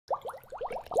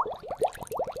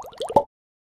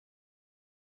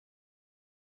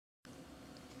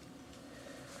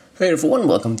Hey everyone,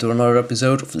 welcome to another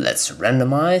episode of Let's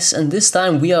Randomize, and this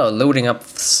time we are loading up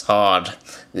Façade.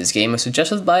 This game is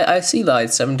suggested by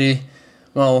ICLight70.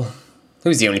 Well,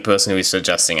 who's the only person who is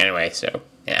suggesting anyway, so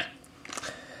yeah.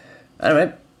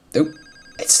 Anyway, oh,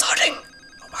 it's starting.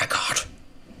 Oh my god.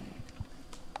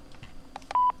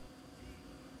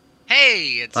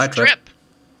 Hey, it's Hi, Trip.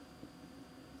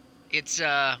 It's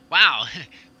wow.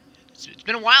 It's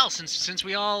been a while since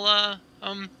we all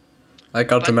I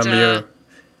can't remember you.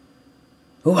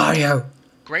 Who are you?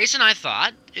 Grace and I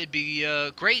thought it'd be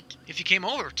great if you came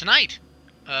over tonight.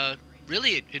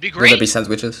 Really, it'd be great. Will there be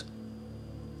sandwiches?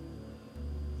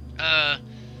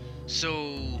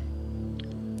 So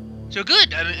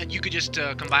good. I mean, you could just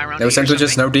come by around. No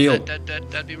sandwiches, no deal.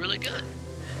 That'd be really good.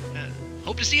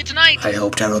 Hope to see you tonight. I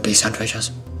hope there will be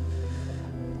sandwiches.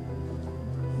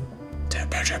 There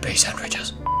better be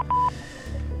sandwiches.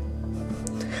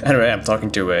 Anyway, I'm talking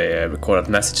to a recorded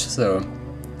message, so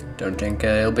don't think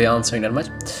he'll be answering that much.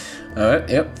 Alright,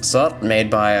 yep. Façade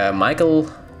made by Michael,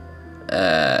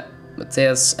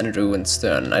 Matthias, Andrew, and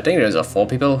Stern. I think those are 4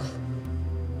 people.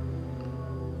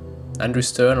 Andrew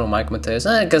Stern or Mike Matthias.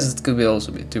 I guess it could be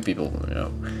also be 2 people, you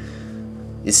know.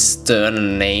 Is Stern a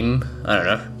name? I don't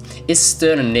know. Is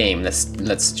Stern a name?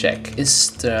 Let's check. Is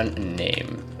Stern a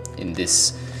name in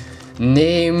this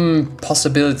name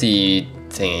possibility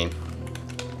thingy?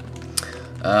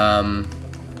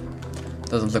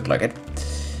 Doesn't look like it.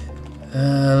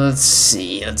 Let's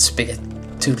see. Let's pick a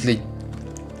totally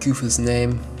goofus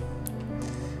name.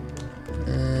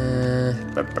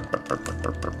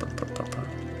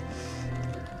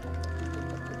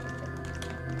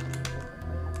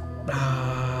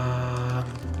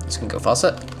 Just gonna go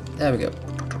faster. There we go.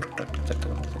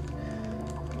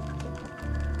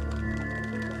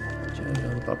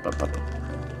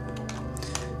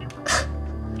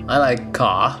 I like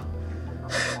car.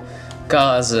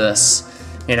 Car has a,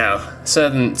 you know,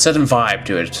 certain vibe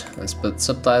to it. Let's put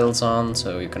subtitles on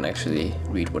so you can actually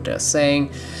read what they're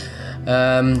saying.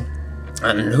 And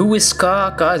who is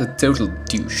Car? Car is a total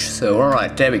douche. So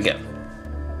alright, there we go.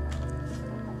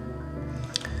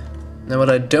 Now what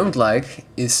I don't like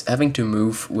is having to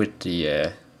move with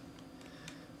the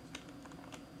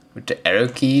arrow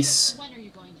keys. When are you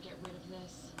going to get rid of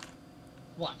this?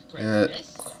 What?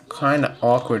 Kind of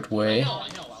awkward way.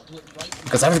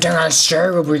 Because everything I say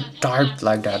will be typed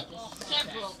like that.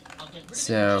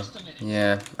 So,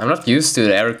 yeah. I'm not used to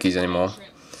the arrow keys anymore.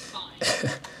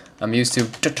 I'm used to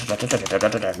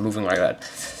moving like that.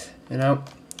 You know?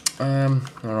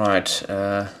 Alright.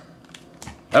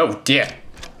 Oh dear!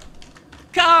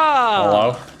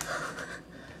 Hello?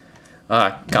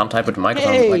 I can't type with the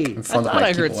microphone like in front of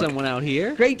my keyboard. I heard someone out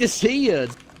here. Great to see you.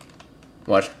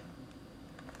 What?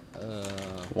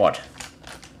 What?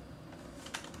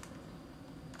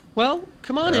 Well,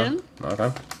 come on in.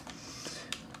 Okay.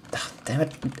 Ah, damn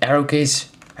it! Arrow keys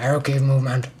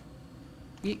movement.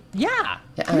 Yeah. Yeah,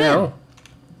 I know.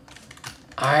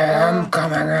 I am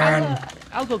coming in.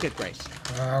 I'll go get Grace.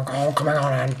 I'm coming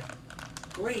on in.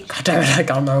 Grace. God damn it! I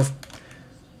can't move.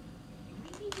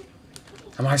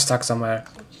 Am I stuck somewhere?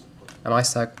 Am I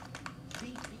stuck?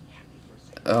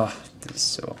 Oh, this is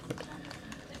so awkward.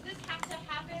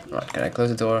 Right, can I close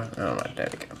the door? Alright, there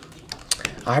we go.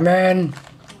 I'm in!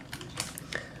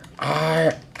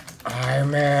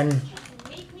 I'm in.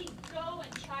 Make me go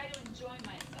and try to enjoy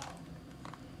myself.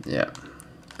 Yeah.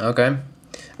 Okay.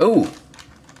 Oh!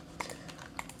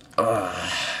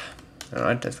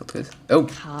 Alright, that felt good. Oh!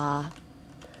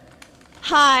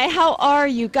 Hi, how are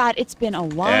you? God, it's been a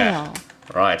while. Yeah.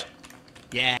 Right.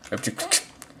 Yeah.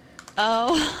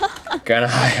 Oh. Can I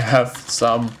have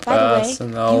some By the way,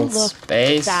 personal you look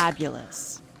space?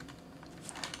 fabulous.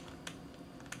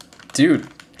 Dude,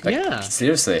 like, Yeah.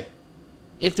 seriously.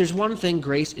 If there's one thing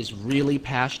Grace is really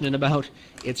passionate about,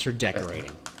 it's her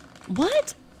decorating.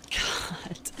 What?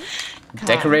 God.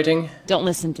 Decorating? Don't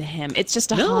listen to him. It's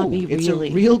just a No, hobby, it's really.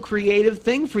 a real creative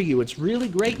thing for you. It's really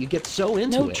great. You get so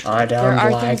into No, it. I don't there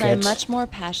are like things I'm it. much more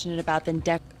passionate about than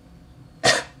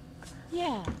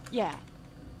Yeah. Yeah.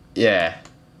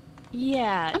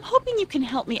 Yeah. I'm hoping you can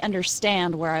help me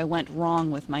understand where I went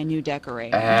wrong with my new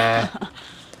decorating. The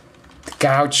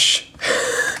couch.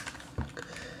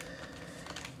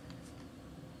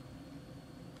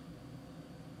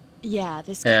 Yeah,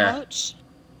 this Yeah. couch.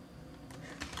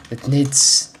 It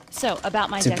needs So, about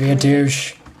my to be decorating. a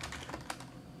douche.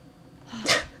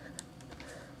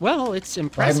 Well, it's Right,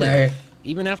 impressive. mate.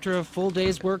 Even after a full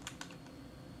day's work.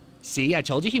 See, I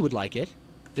told you he would like it.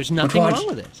 There's nothing what? wrong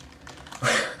with it.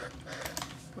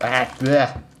 Bleh.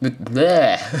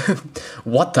 Bleh.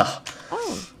 What the?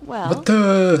 Oh, well. What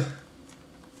the?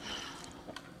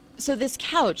 So this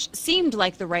couch seemed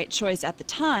like the right choice at the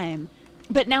time,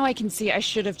 but now I can see I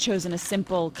should have chosen a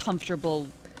simple, comfortable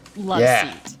love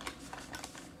seat.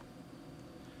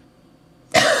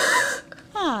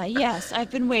 Ah, yes, I've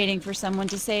been waiting for someone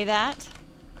to say that.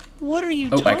 What are you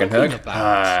Oh, talking I can hug.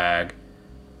 about? Hug.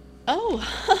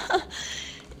 Oh,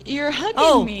 you're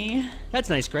hugging me. That's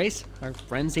nice, Grace. Our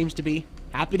friend seems to be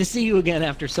happy to see you again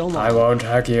after so long. I won't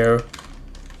hug you.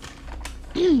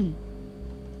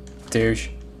 Douche.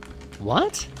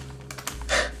 What?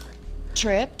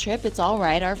 Trip, it's all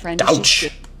right. Our friend is Douche.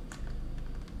 just...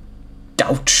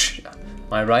 Douche.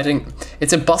 My writing.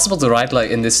 It's impossible to write like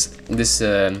in this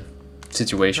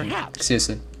situation. Perhaps.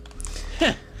 Seriously.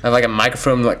 I have like a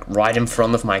microphone like right in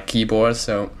front of my keyboard,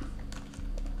 so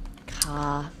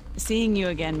Seeing you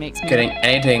again makes me... getting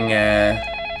anything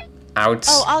out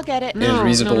Oh, I'll get it. in a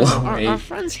reasonable way. Our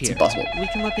friend's here. It's impossible. We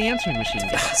can let the answering machine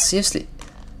go. Seriously.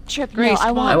 Trip, Grace, no, I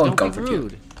come on, won't. I won't don't be comfort you.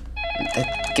 rude.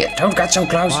 Don't get so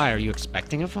close. Why, are you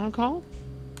expecting a phone call?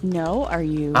 No, are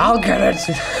you? I'll get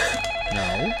it.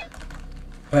 No.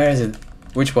 Where is it?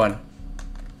 Which one?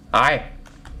 Hi.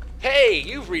 Hey,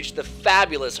 you've reached the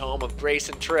fabulous home of Grace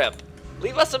and Trip.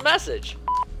 Leave us a message.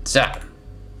 So,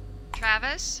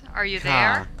 Travis, are you Ah.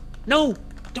 there? No,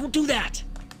 don't do that.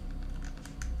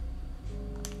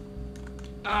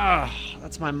 Ah,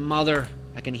 that's my mother.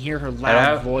 I can hear her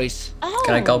loud Hello? voice. Oh.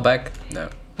 can I call back? No.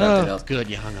 Nothing else. Good,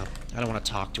 you hung up. I don't want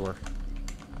to talk to her.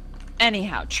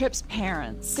 Anyhow, Trip's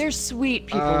parents. They're sweet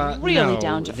people, really no,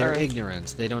 down to they're earth.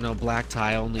 ignorant. They don't know black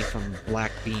tie only from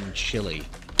black bean chili.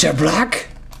 To black?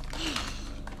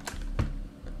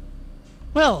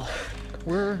 Well,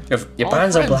 we're Your all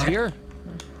parents are friends black? here.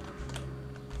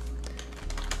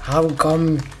 How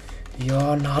come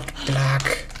you're not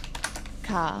black?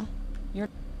 Ka, you're...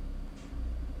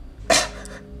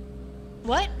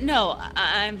 What? No,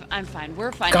 I'm fine.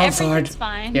 We're fine. Comfort. Everything's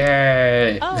fine.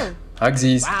 Yay. Oh,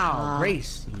 Hugsies. Wow,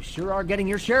 Grace, you sure are getting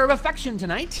your share of affection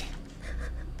tonight.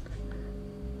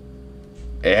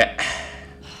 Yeah.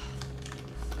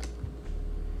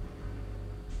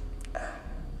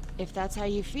 if that's how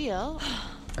you feel,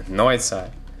 Annoyed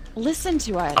side. listen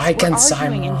to us. I We're can sign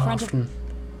arguing in more front often.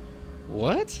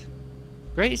 What?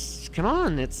 Grace, come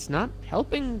on. It's not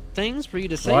helping things for you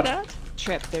to say What? that. of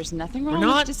Trip. There's nothing We're wrong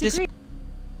not with disagreeing.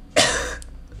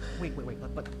 Wait,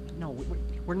 but no,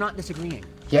 we're not disagreeing.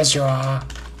 Yes, you are.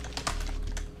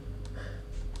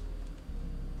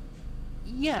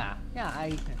 Yeah,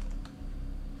 I...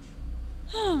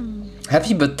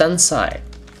 Happy but then sigh.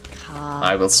 Ka,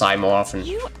 I will sigh more often.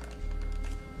 you...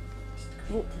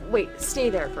 Wait, stay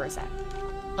there for a sec.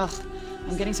 Ugh,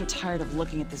 I'm getting so tired of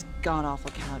looking at this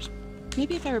god-awful couch.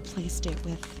 Maybe if I replaced it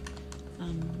with,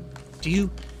 Do you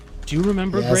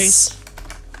remember, Yes. Grace?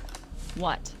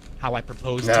 what? How I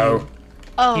proposed to No. you?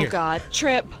 Oh Here. God,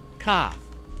 Trip. Ka.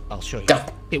 I'll show you. Go.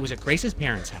 It was at Grace's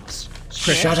parents' house.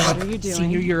 Shut up. What are you doing?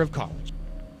 Senior year of college.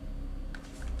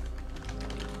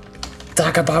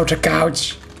 Talk about the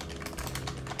couch.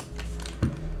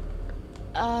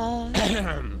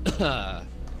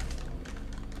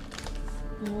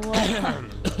 What?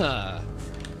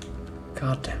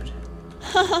 God damn it.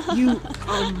 You,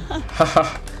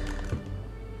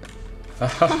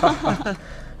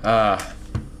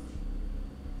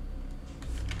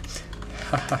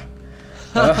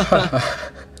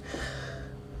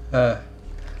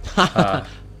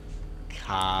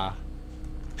 Ka.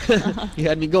 You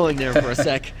had me going there for a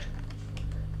sec.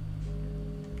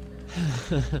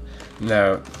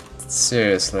 No.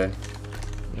 Seriously.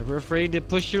 Never afraid to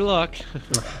push your luck.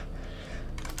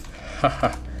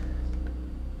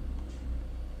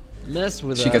 Mess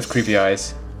with She us. got creepy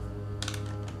eyes.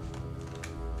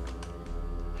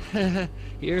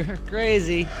 You're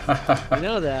crazy. I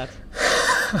know that.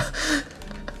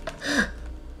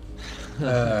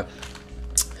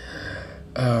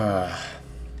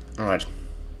 Alright.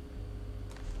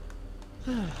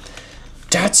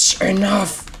 That's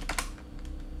enough!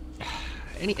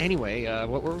 Anyway,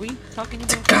 what were we talking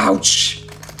about? Couch!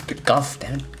 Good golf,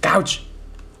 damn it. Couch!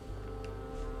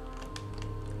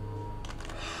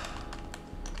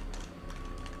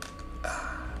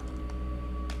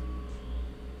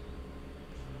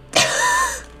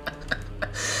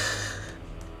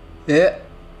 Yeah.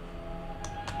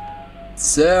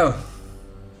 So.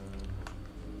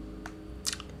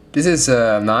 This is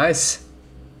nice.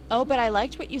 Oh, but I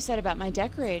liked what you said about my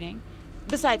decorating.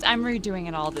 Besides, I'm redoing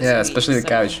it all this Yeah, week, especially the so-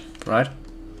 couch, right?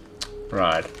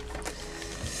 Right.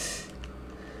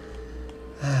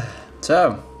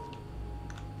 So.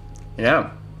 You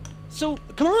know. So,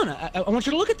 come on, I want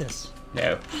you to look at this.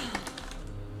 No.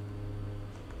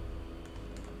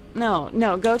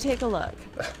 No, go take a look.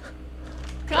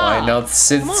 Why not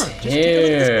sit Come on, just take a look at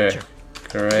here, this picture.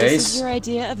 This Grace? is your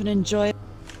idea of an enjoy.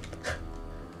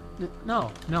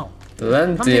 No, no.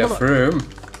 Plenty take a of look. room.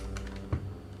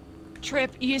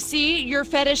 Trip, you see, your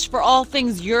fetish for all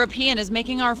things European is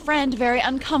making our friend very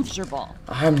uncomfortable.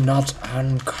 I'm not Damn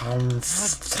it,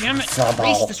 uncomfortable.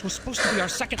 Grace, this was supposed to be our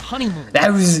second honeymoon.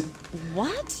 That was.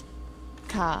 What?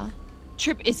 Ka,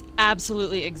 Trip is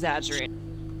absolutely exaggerating.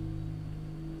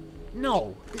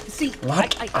 No, see,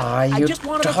 What I are you just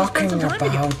wanted us to spend talking some time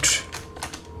together. about?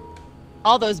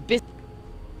 All those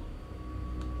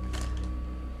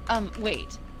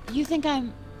wait. You think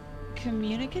I'm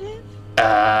communicative?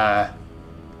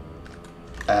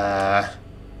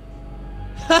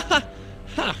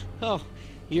 Oh,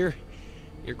 you're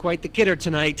quite the kidder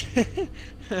tonight.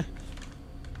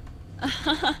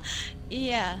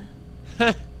 Yeah.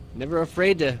 Never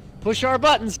afraid to push our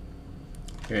buttons.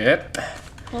 Yep.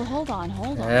 Well, hold on.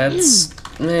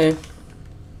 That's me.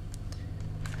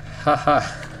 Haha.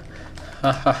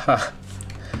 Haha.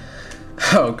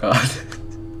 Oh god.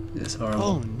 This is horrible.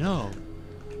 Oh no,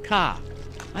 Ka,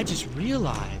 I just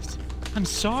realized. I'm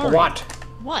sorry. What?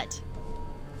 What?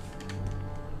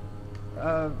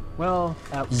 Well,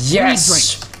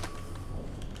 Yes!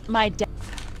 My dad.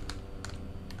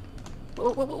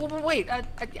 Wait,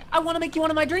 I want to make you one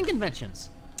of my drink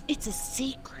inventions. It's a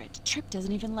secret. Trip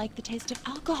doesn't even like the taste of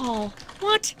alcohol.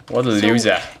 What? What a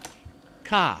loser.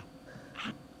 Ka,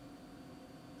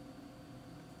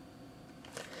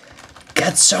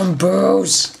 Get some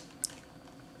booze!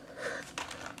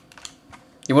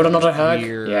 You want another hug?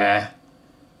 Here. Yeah.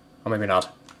 Or maybe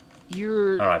not.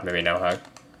 you're... Alright, maybe no hug.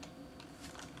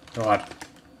 What?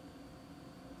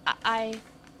 I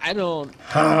don't...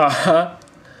 Ha ha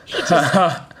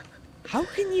ha. How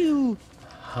can you...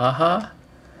 Ha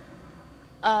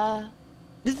ha.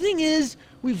 The thing is,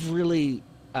 we've really,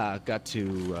 got to,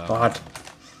 What?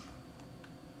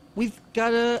 we've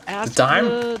gotta ask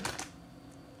time?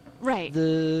 right.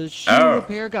 the shoe Oh.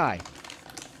 repair guy.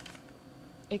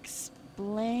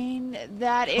 Explain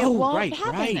that it Oh, won't right,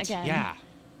 happen right, again. yeah.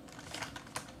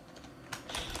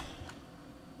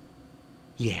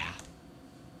 Yeah.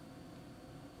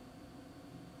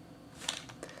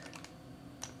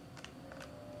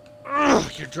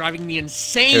 Ugh, you're driving me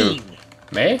insane!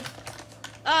 Me?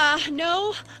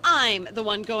 No, I'm the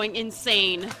one going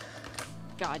insane.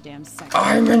 Goddamn second.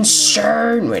 I'm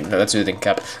insane! Wait, no, that's the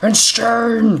cap.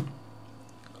 Insane!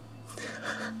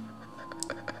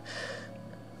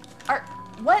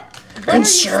 What? What are you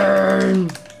saying?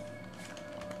 Insane!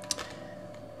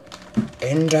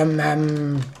 In the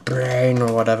membrane, or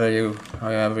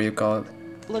however you call it.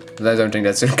 Look, I don't think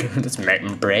that's that's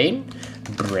membrane?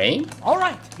 Brain?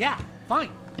 Alright, yeah, fine.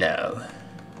 No.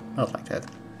 Not like that.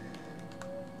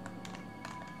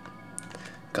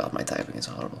 God, my typing is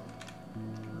horrible.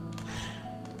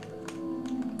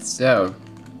 So.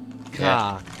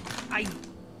 Yeah. I...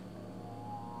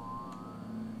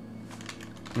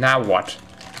 Now what?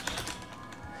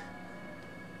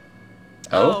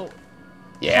 Oh?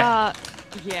 Yeah.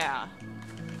 yeah.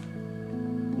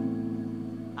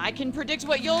 I can predict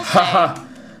what you'll say. Haha.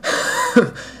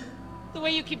 The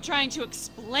way you keep trying to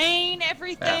explain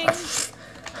everything.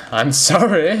 I'm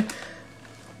sorry.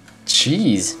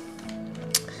 Jeez.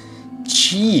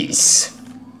 Jeez.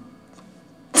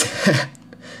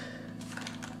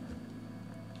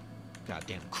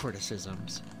 Goddamn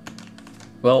criticisms.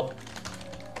 Well,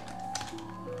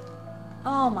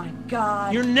 Oh my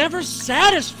god. You're never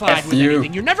satisfied F with you.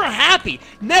 anything. You're never happy.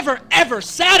 Never ever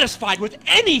satisfied with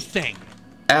anything.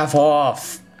 F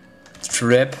off.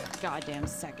 Trip. Goddamn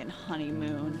second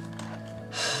honeymoon.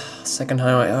 Second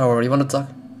highway. Oh, you want to talk?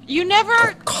 You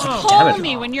never God call damn it.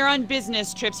 me when you're on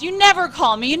business trips. You never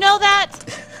call me. You know that?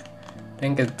 I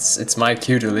think it's my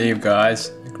cue to leave, guys.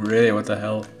 Like, really, what the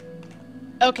hell?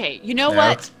 Okay, you know No.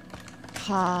 what?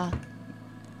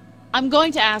 I'm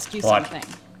going to ask you What? something.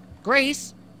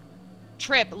 Grace,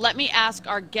 Trip, let me ask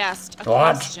our guest a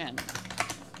What? question.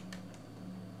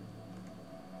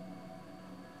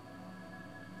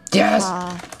 Yes.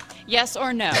 Yes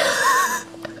or no?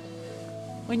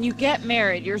 When you get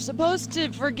married, you're supposed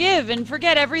to forgive and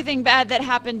forget everything bad that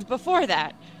happened before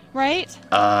that, right?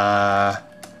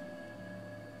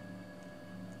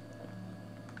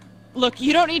 Look,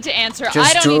 you don't need to answer. I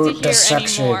Just don't do need to the hear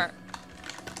sex anymore.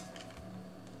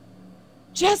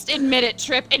 Just admit it,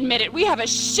 Trip. Admit it. We have a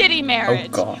shitty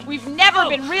marriage. God. We've never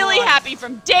been really happy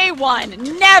from day one.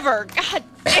 Never. God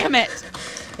damn it.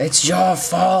 It's your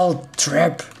fault,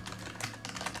 Trip.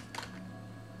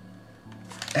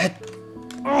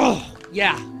 oh,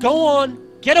 yeah, go on.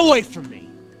 Get away from me.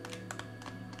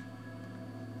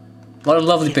 What a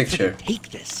lovely Can't picture. Take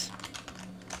this.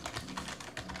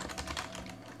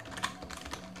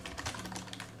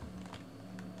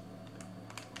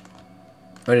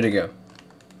 Where did he go?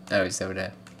 Oh, he's over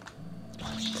there.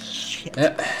 Shit.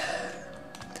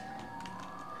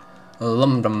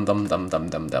 Dum dum dum dum dum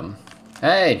dum dum.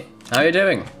 Hey, how you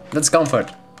doing? Let's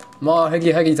comfort. More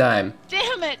huggy huggy time.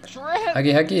 Damn it, Trip!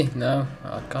 Huggy huggy? No.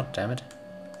 Oh, god damn it.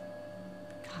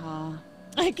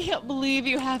 I can't believe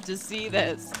you have to see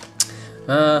this.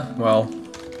 Well.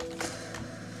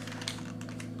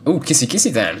 Ooh, kissy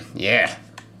kissy then. Yeah.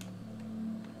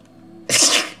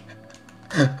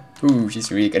 Ooh,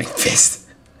 she's really getting pissed.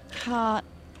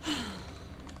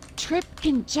 Trip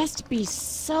can just be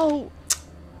so...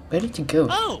 Where did you go?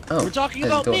 Oh, we're talking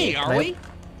there's a about door. me, Can are I we?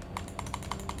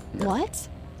 What?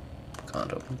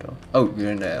 Can't open door. Oh,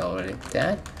 you're in there already.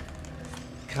 Dad?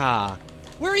 Ka.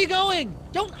 Where are you going?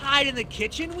 Don't hide in the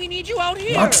kitchen. We need you out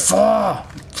here. What for?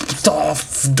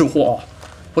 Door.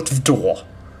 What door?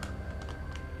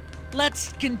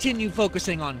 Let's continue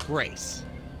focusing on Grace.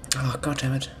 Oh, god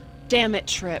damn it. Damn it,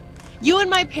 Trip. You and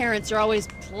my parents are always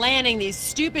planning these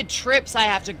stupid trips I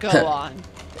have to go on.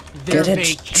 Their Get it,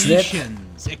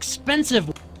 vacations.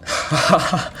 Expensive.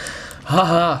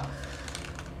 Haha.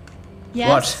 Yes?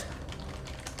 What?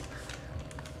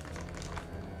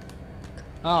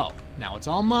 Oh, now it's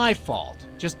all my fault.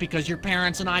 Just because your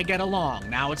parents and I get along.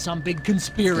 Now it's some big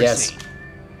conspiracy.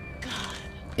 Yes.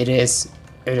 It is.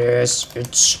 It is.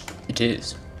 It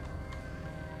is.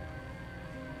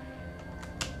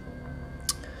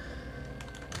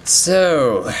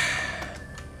 So.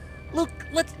 Look,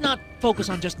 let's not focus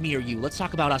on just me or you. Let's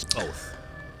talk about us both.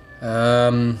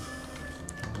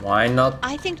 Why not?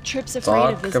 I think Trip's afraid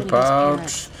of Talk visiting about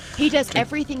his parents. He does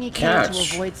everything he can to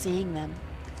couch. avoid seeing them.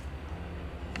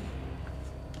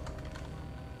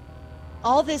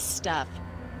 All this stuff,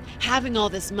 having all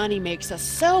this money makes us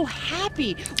so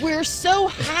happy. We're so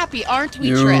happy, aren't we,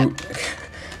 You Trip?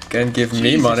 can give me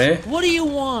Jesus, money. What do you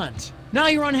want? Now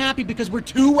you're unhappy because we're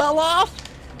too well off?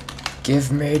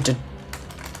 Give me the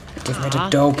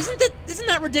dope. Isn't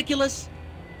that ridiculous?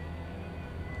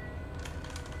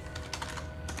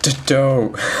 The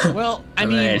dough. Well, I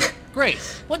Man. mean,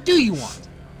 Grace, what do you want?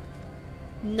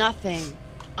 Nothing.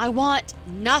 I want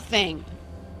nothing.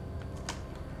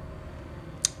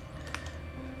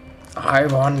 I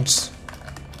want.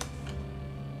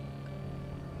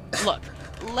 Look,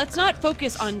 let's not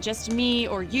focus on just me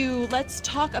or you. Let's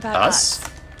talk about Us?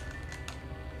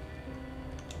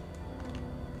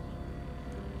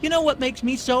 You know what makes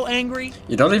me so angry?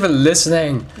 You're not even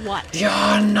listening. What?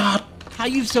 You're not How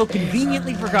you've so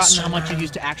conveniently forgotten how much you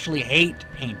used to actually hate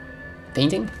paint.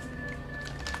 painting.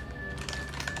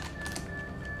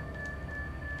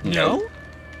 No?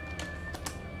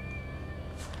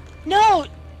 No,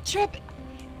 Trip,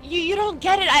 you don't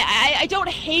get it. I don't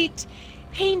hate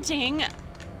painting.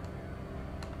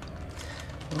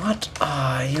 What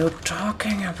are you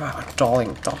talking about,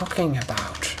 darling? Talking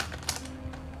about?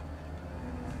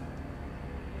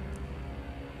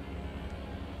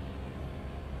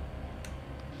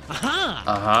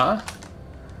 Aha!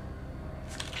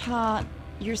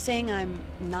 You're saying I'm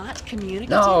not communicative?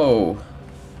 No.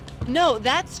 No,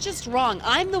 that's just wrong.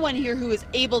 I'm the one here who is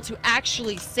able to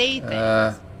actually say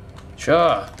things.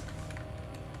 Sure.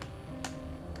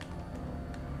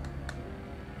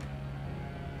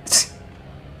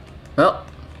 Well,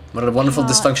 what a wonderful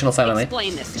dysfunctional family.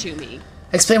 Explain this to me.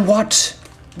 Explain what?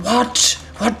 What?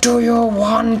 What do you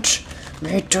want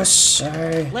me to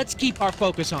say? Let's keep our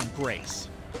focus on Grace.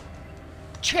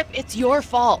 Trip, it's your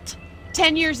fault.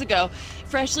 10 years ago,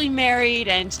 freshly married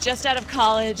and just out of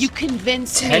college, you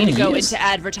convinced 10 me to go years? into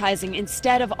advertising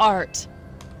instead of art.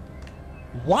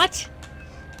 What?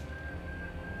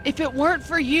 If it weren't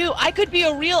for you, I could be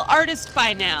a real artist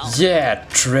by now. Yeah,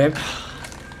 Trip.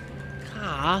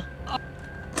 Ah.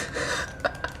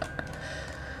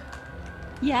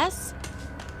 Yes?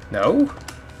 No?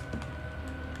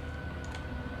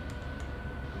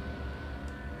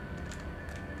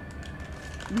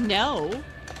 No.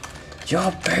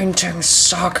 Your paintings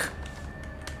suck.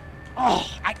 Oh,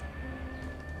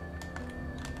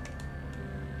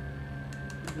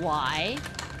 Why?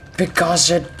 Because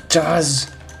it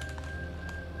does.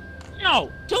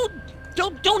 No,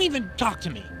 don't even talk to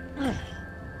me.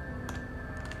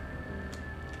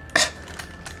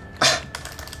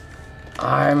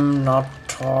 I'm not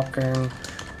talking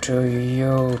to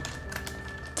you,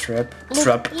 Trip. Look,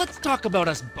 Trip. let's talk about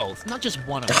us both, not just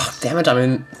one of Ugh, us. damn it,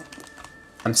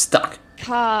 I'm stuck.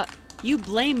 You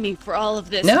blame me for all of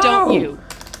this, No! don't you?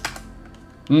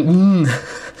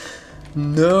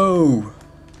 No.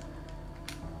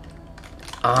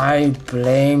 I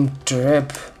blame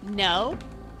Trip. No?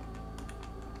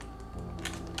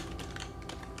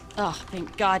 Oh,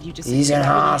 thank God you just He's an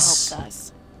really ass. helped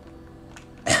us.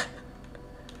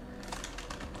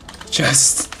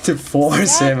 Sex. to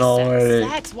force him already.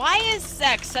 Sex. Why is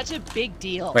sex such a big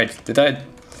deal? Wait, did I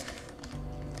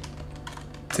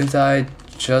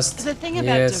just The thing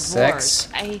about hear divorce, sex?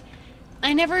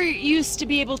 I never used to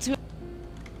be able to.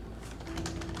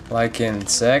 Like in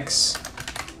sex?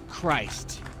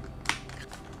 Christ.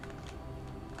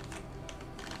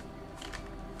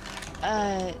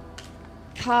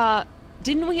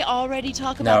 Didn't we already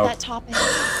talk about No. that topic?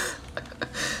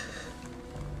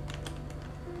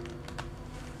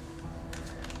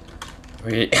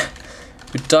 We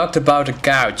talked about a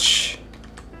couch.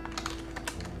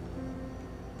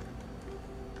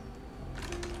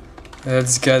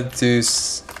 Let's get to.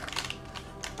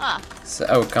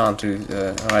 Oh, can't do.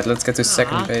 Alright, let's get to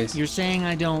second base. You're saying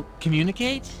I don't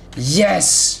communicate?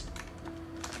 Yes!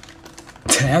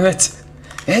 Damn it!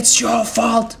 It's your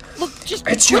fault! Look, just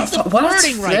It's quit your the fault. What?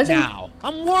 flirting right Flirting? now.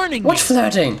 I'm warning What you.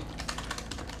 flirting?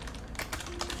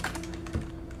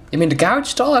 You mean the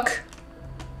couch talk?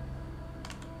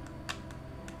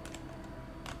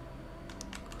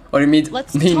 Or you mean,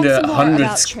 Let's mean talk the some more about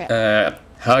hundreds Trip.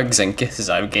 hugs and kisses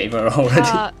I gave her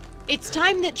already? It's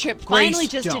time that Trip Grace, finally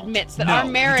just don't. admits that No, our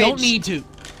marriage. You don't need to.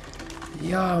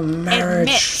 Your marriage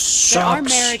admits that our sucks.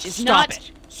 marriage is Stop not.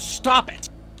 it. Stop it.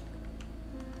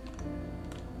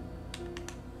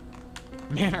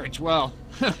 Marriage, well,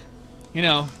 you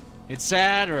know, it's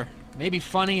sad or maybe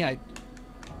funny. I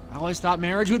always thought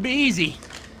marriage would be easy.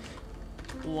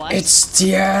 What? It's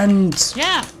the end.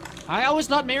 Yeah, I always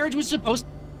thought marriage was supposed.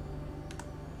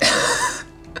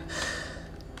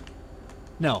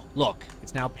 No, look,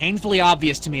 it's now painfully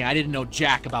obvious to me I didn't know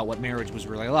jack about what marriage was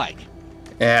really like.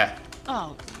 Yeah.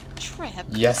 Oh, Trip.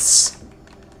 Yes.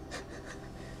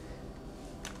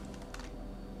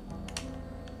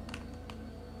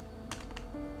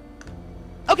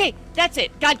 Okay, that's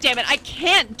it. God damn it, I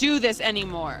can't do this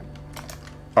anymore.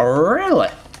 Oh, really?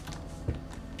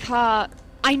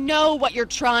 I know what you're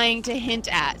trying to hint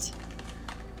at.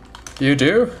 You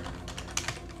do?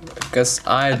 Because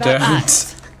I About don't.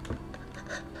 us.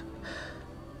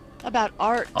 About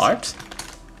art. Art?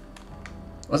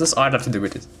 What does art have to do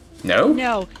with it? No?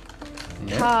 No.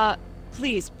 No.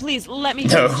 Please, let me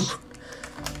No. finish.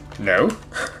 No.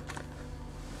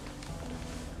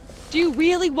 Do you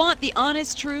really want the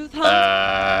honest truth,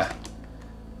 huh?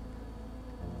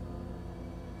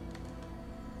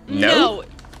 No.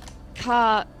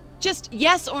 No. Just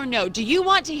yes or no. Do you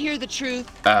want to hear the truth?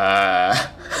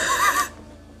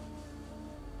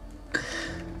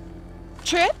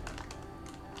 Trip?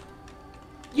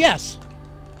 Yes.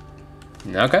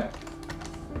 Okay.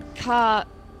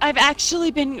 I've actually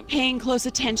been paying close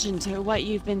attention to what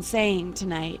you've been saying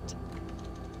tonight.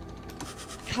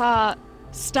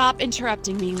 Stop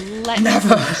interrupting me. Let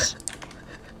Never. me finish.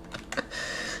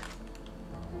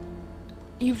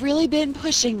 You've really been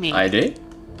pushing me. I did?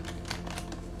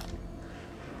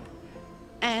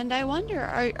 And I wonder,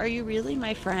 are you really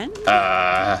my friend?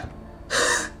 I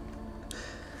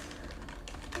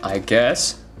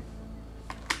guess.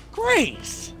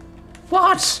 Grace.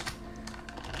 What?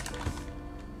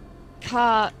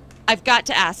 I've got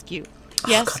to ask you.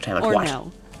 Yes God damn it, or what?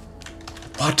 no?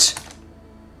 What?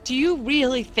 Do you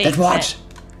really think That what?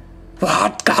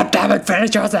 What? God damn it,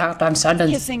 finish your damn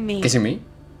sentence. Kissing me. Kissing me?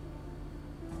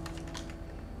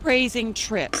 praising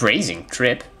Trip, Praising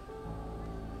Trip?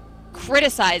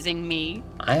 criticizing me,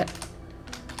 I...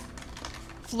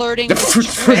 flirting with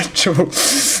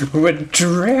Trip, with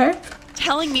Trip?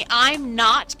 telling me I'm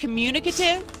not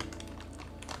communicative,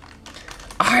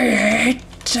 I hate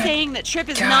saying that Trip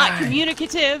is guy. not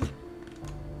communicative.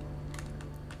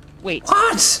 Wait,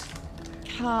 What?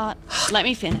 let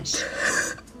me finish.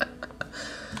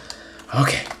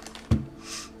 Okay.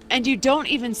 And you don't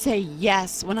even say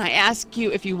yes when I ask you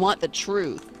if you want the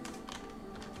truth.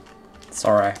 It's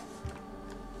alright.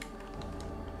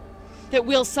 That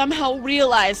we'll somehow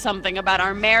realize something about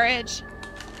our marriage.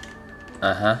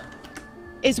 Uh-huh.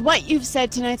 Is what you've said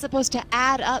tonight supposed to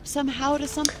add up somehow to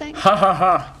something? Ha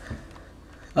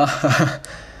ha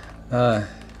ha.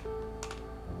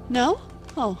 No?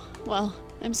 Oh, well,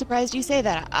 I'm surprised you say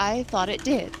that. I thought it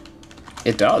did.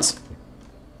 It does.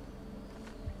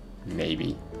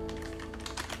 Maybe.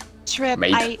 Trip,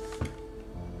 Maybe.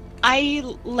 I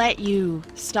let you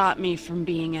stop me from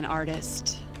being an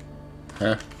artist.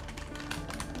 Huh?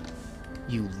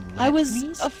 You I let was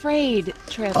me? afraid,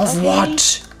 Trip. Of okay?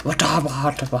 what? What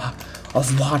about?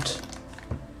 Of what?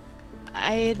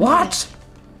 I admit What?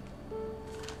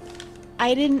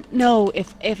 I didn't know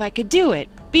if I could do it.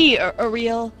 Be a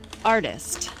real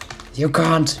artist. You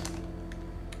can't.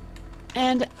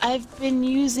 And I've been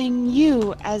using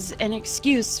you as an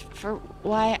excuse for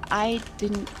why I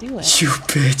didn't do it. You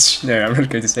bitch. No, I'm not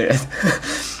going to say it.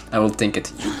 I will think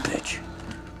it. You bitch.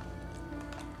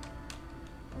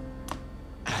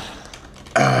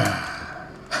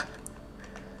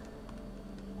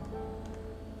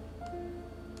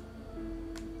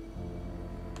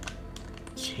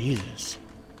 Jesus.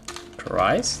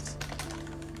 Christ?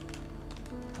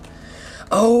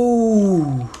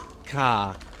 Oh!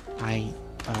 Ka,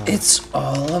 It's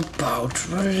all about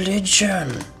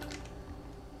religion.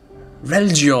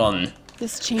 Religion.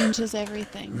 This changes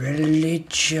everything.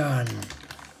 Religion.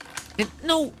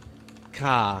 No!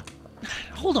 Ka,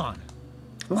 hold on.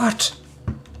 What?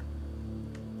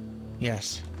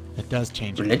 Yes, it does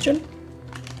change. Religion?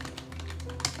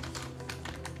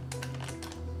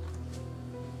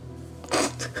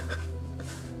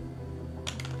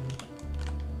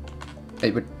 Hey,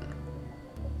 but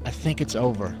I think it's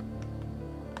over.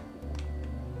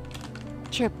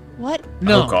 Trip, what?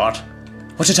 No. oh god.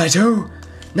 What did I do?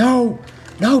 No!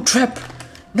 No, Trip!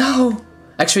 No!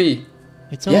 Actually,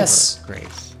 It's yes. over,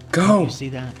 Grace. Go! You see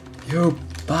that? You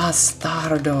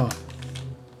bastardo!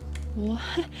 What?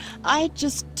 I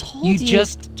just told You you.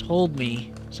 just told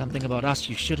me something about us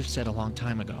you should have said a long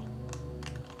time ago.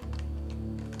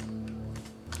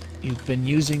 You've been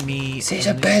using me She's as a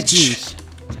an bitch. excuse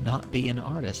to not be an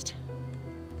artist.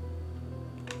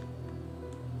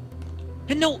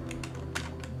 And no...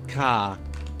 Ka,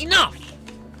 enough!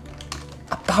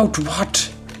 About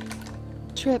what?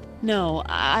 Trip, no,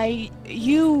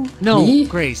 you... No, Me?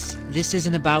 Grace, this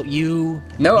isn't about you.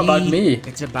 No, about me.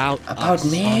 It's about About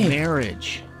us, me. our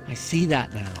marriage. I see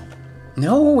that now.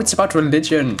 No, it's about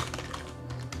religion.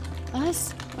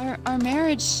 Us? Our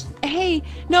marriage... Hey,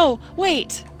 no,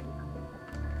 wait!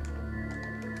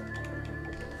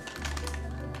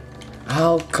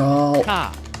 I'll call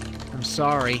Ka, I'm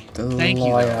sorry. the Thank you,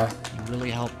 lawyer. though. You really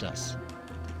helped us.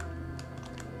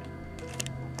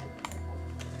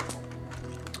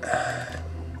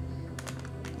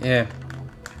 Yeah,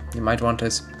 you might want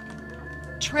this.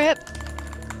 Trip,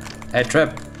 Hey,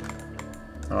 Trip.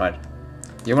 Alright.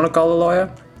 You wanna call the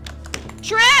lawyer?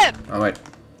 Trip! Oh, wait.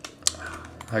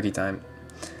 Huggy time.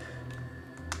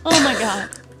 Oh my god.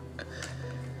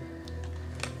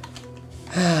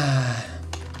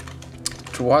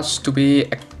 It was to be.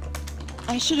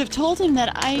 I should have told him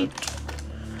that I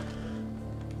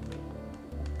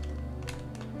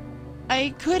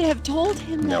could have told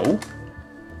him that... No.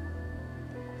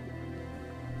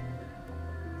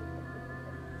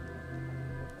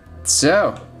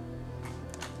 So.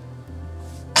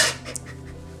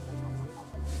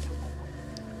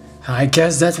 I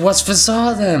guess that was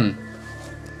Façade then.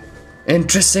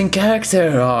 Interesting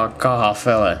character, oh god,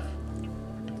 fella.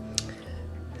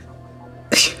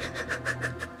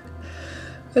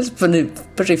 It's a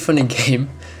pretty funny game,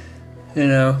 you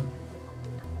know.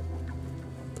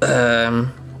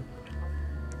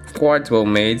 Quite well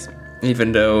made,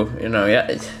 even though, you know,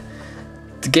 yeah,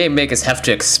 the game makers have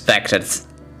to expect that,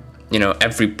 you know,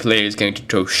 every player is going to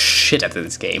throw shit at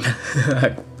this game.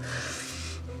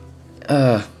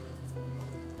 I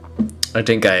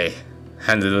think I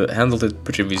handled it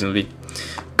pretty reasonably.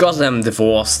 Got them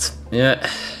divorced, yeah.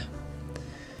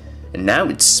 And now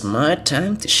it's my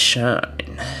time to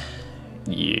shine.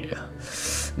 Yeah.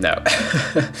 No.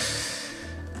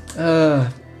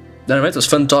 Anyway, it was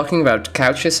fun talking about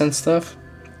couches and stuff.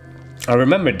 I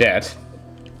remember that.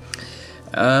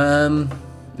 And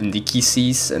the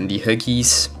kisses and the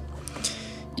huggies.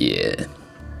 Yeah.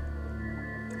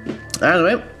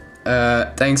 Anyway,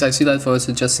 thanks I see that for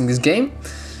suggesting this game.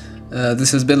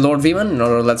 This has been Lord Veman,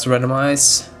 another Let's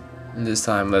Randomize. And this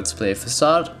time let's play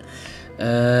Façade.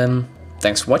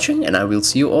 Thanks for watching, and I will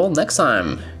see you all next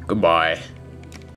time. Goodbye.